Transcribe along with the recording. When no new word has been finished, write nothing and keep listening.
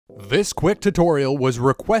This quick tutorial was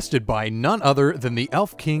requested by none other than the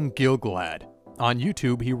Elf King Gilgalad. On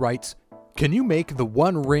YouTube, he writes, "Can you make the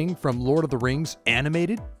One Ring from Lord of the Rings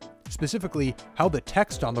animated? Specifically, how the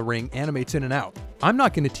text on the ring animates in and out." I'm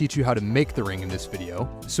not going to teach you how to make the ring in this video,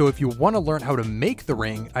 so if you want to learn how to make the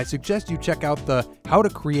ring, I suggest you check out the How to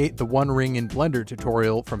Create the One Ring in Blender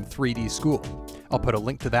tutorial from 3D School. I'll put a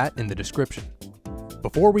link to that in the description.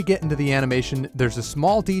 Before we get into the animation, there's a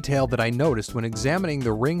small detail that I noticed when examining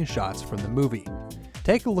the ring shots from the movie.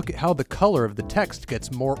 Take a look at how the color of the text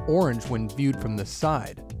gets more orange when viewed from the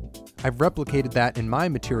side. I've replicated that in my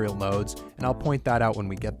material nodes, and I'll point that out when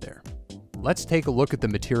we get there. Let's take a look at the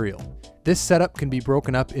material. This setup can be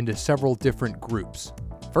broken up into several different groups.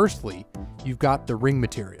 Firstly, you've got the ring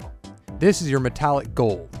material. This is your metallic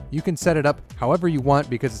gold. You can set it up however you want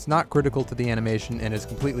because it's not critical to the animation and is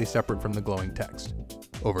completely separate from the glowing text.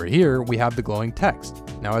 Over here, we have the glowing text.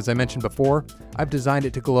 Now, as I mentioned before, I've designed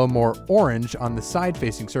it to glow more orange on the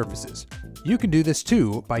side-facing surfaces. You can do this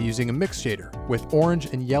too by using a mix shader, with orange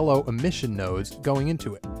and yellow emission nodes going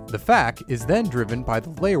into it. The FAC is then driven by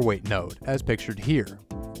the layer weight node, as pictured here.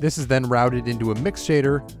 This is then routed into a mix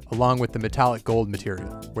shader along with the metallic gold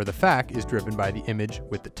material, where the FAC is driven by the image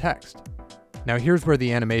with the text. Now here's where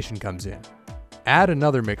the animation comes in. Add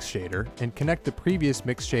another mix shader and connect the previous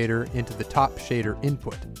mix shader into the top shader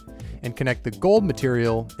input, and connect the gold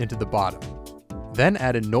material into the bottom. Then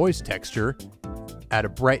add a noise texture, add a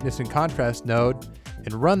brightness and contrast node,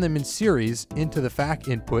 and run them in series into the FAC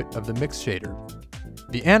input of the mix shader.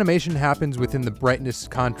 The animation happens within the brightness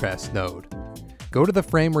contrast node. Go to the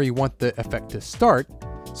frame where you want the effect to start,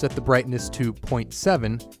 set the brightness to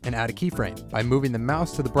 0.7, and add a keyframe by moving the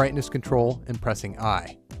mouse to the brightness control and pressing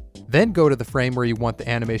I. Then go to the frame where you want the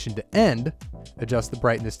animation to end, adjust the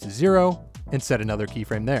brightness to 0, and set another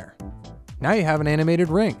keyframe there. Now you have an animated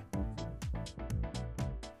ring.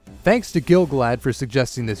 Thanks to Gilgalad for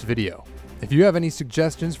suggesting this video. If you have any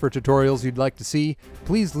suggestions for tutorials you'd like to see,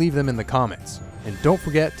 please leave them in the comments. And don't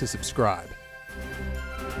forget to subscribe.